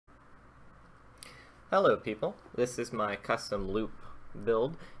Hello people, this is my custom loop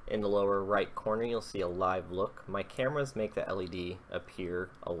build. In the lower right corner you'll see a live look. My cameras make the LED appear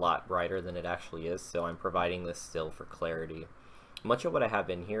a lot brighter than it actually is, so I'm providing this still for clarity. Much of what I have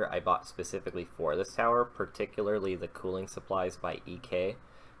in here I bought specifically for this tower, particularly the cooling supplies by EVGA.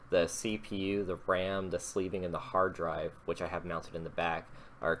 The CPU, the RAM, the sleeving, and the hard drive, which I have mounted in the back,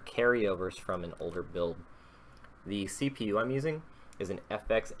 are carryovers from an older build. The CPU I'm using is an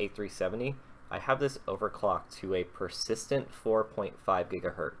FX 8370. I have this overclocked to a persistent 4.5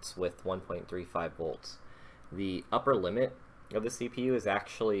 gigahertz with 1.35 volts. The upper limit of the CPU is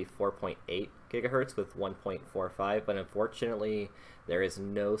actually 4.8 gigahertz with 1.45, but unfortunately there is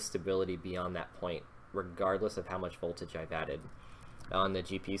no stability beyond that point, regardless of how much voltage I've added. On the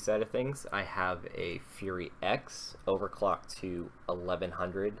GPU side of things, I have a Fury X overclocked to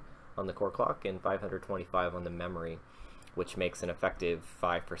 1100 on the core clock and 525 on the memory, which makes an effective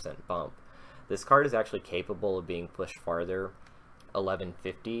 5% bump. This card is actually capable of being pushed farther,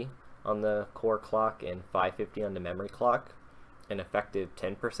 1150 on the core clock and 550 on the memory clock, an effective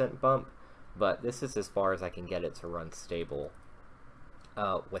 10% bump, but this is as far as I can get it to run stable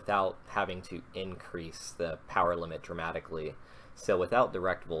without having to increase the power limit dramatically. So without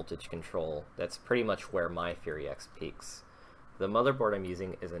direct voltage control, that's pretty much where my Fury X peaks. The motherboard I'm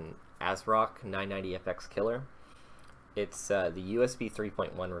using is an ASRock 990FX Killer. It's the USB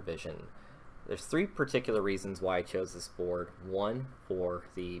 3.1 revision. There's three particular reasons why I chose this board. One, for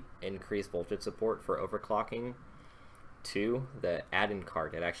the increased voltage support for overclocking. Two, the add-in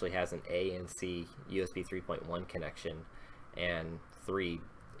card. It actually has an A and C USB 3.1 connection. And three,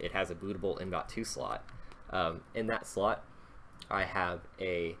 it has a bootable M.2 slot. In that slot, I have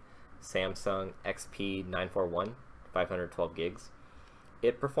a Samsung XP941, 512 gigs.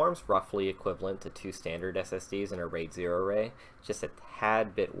 It performs roughly equivalent to two standard SSDs in a RAID 0 array, just a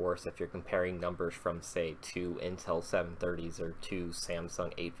tad bit worse if you're comparing numbers from, say, two Intel 730s or two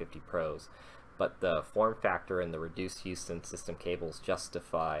Samsung 850 Pros. But the form factor and the reduced use in system cables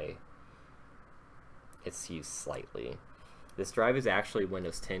justify its use slightly. This drive is actually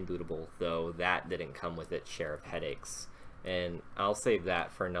Windows 10 bootable, though that didn't come with its share of headaches, and I'll save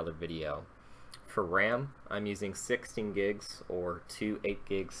that for another video. For RAM, I'm using 16 gigs or two 8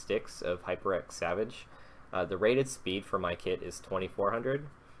 gig sticks of HyperX Savage. The rated speed for my kit is 2400,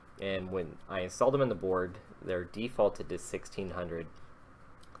 and when I installed them in the board, they're defaulted to 1600,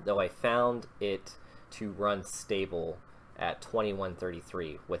 though I found it to run stable at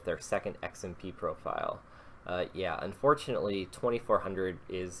 2133 with their second XMP profile. Yeah, unfortunately 2400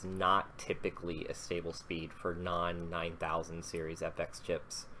 is not typically a stable speed for non-9000 series FX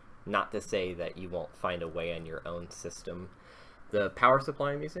chips. Not to say that you won't find a way on your own system. The power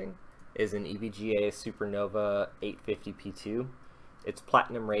supply I'm using is an EVGA SuperNOVA 850p2. It's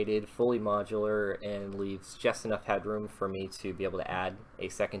platinum rated, fully modular, and leaves just enough headroom for me to be able to add a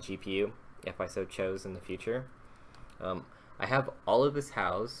second GPU if I so chose in the future. I have all of this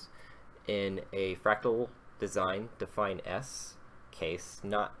housed in a Fractal Design Define S case.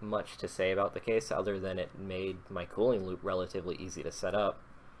 Not much to say about the case other than it made my cooling loop relatively easy to set up.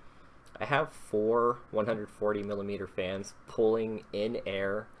 I have four 140mm fans pulling in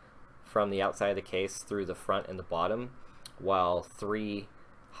air from the outside of the case through the front and the bottom, while three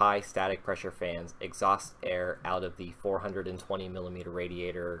high static pressure fans exhaust air out of the 420mm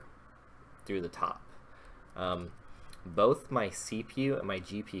radiator through the top. Both my CPU and my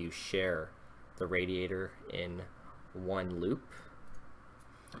GPU share the radiator in one loop.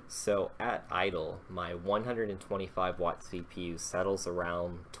 So at idle, my 125 watt CPU settles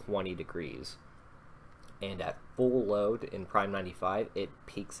around 20 degrees, and at full load in Prime 95 it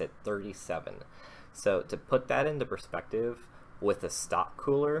peaks at 37. So to put that into perspective, with a stock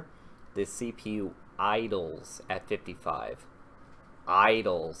cooler, the CPU idles at 55.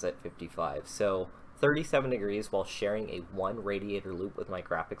 Idles at 55. So 37 degrees while sharing a one radiator loop with my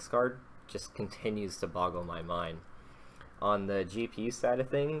graphics card just continues to boggle my mind. On the GPU side of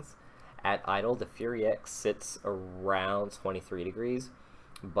things, at idle, the Fury X sits around 23 degrees,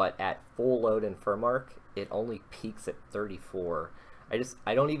 but at full load and firm arc, it only peaks at 34.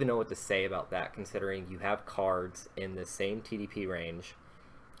 I don't even know what to say about that, considering you have cards in the same TDP range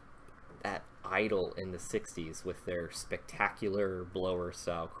at idle in the 60s with their spectacular blower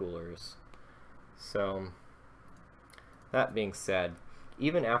style coolers. So, that being said,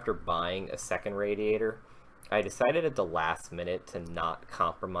 even after buying a second radiator, I decided at the last minute to not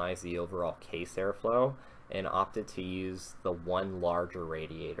compromise the overall case airflow and opted to use the one larger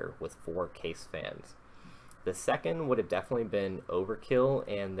radiator with 4 case fans. The second would have definitely been overkill,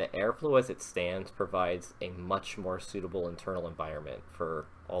 and the airflow as it stands provides a much more suitable internal environment for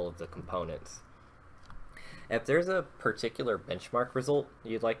all of the components. If there's a particular benchmark result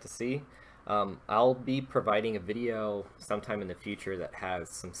you'd like to see, I'll be providing a video sometime in the future that has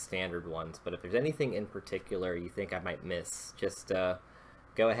some standard ones, but if there's anything in particular you think I might miss, just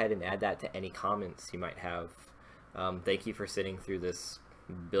go ahead and add that to any comments you might have. Thank you for sitting through this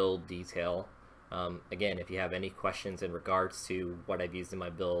build detail. Again, if you have any questions in regards to what I've used in my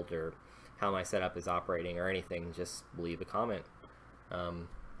build or how my setup is operating or anything, just leave a comment.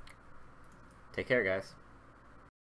 Take care, guys.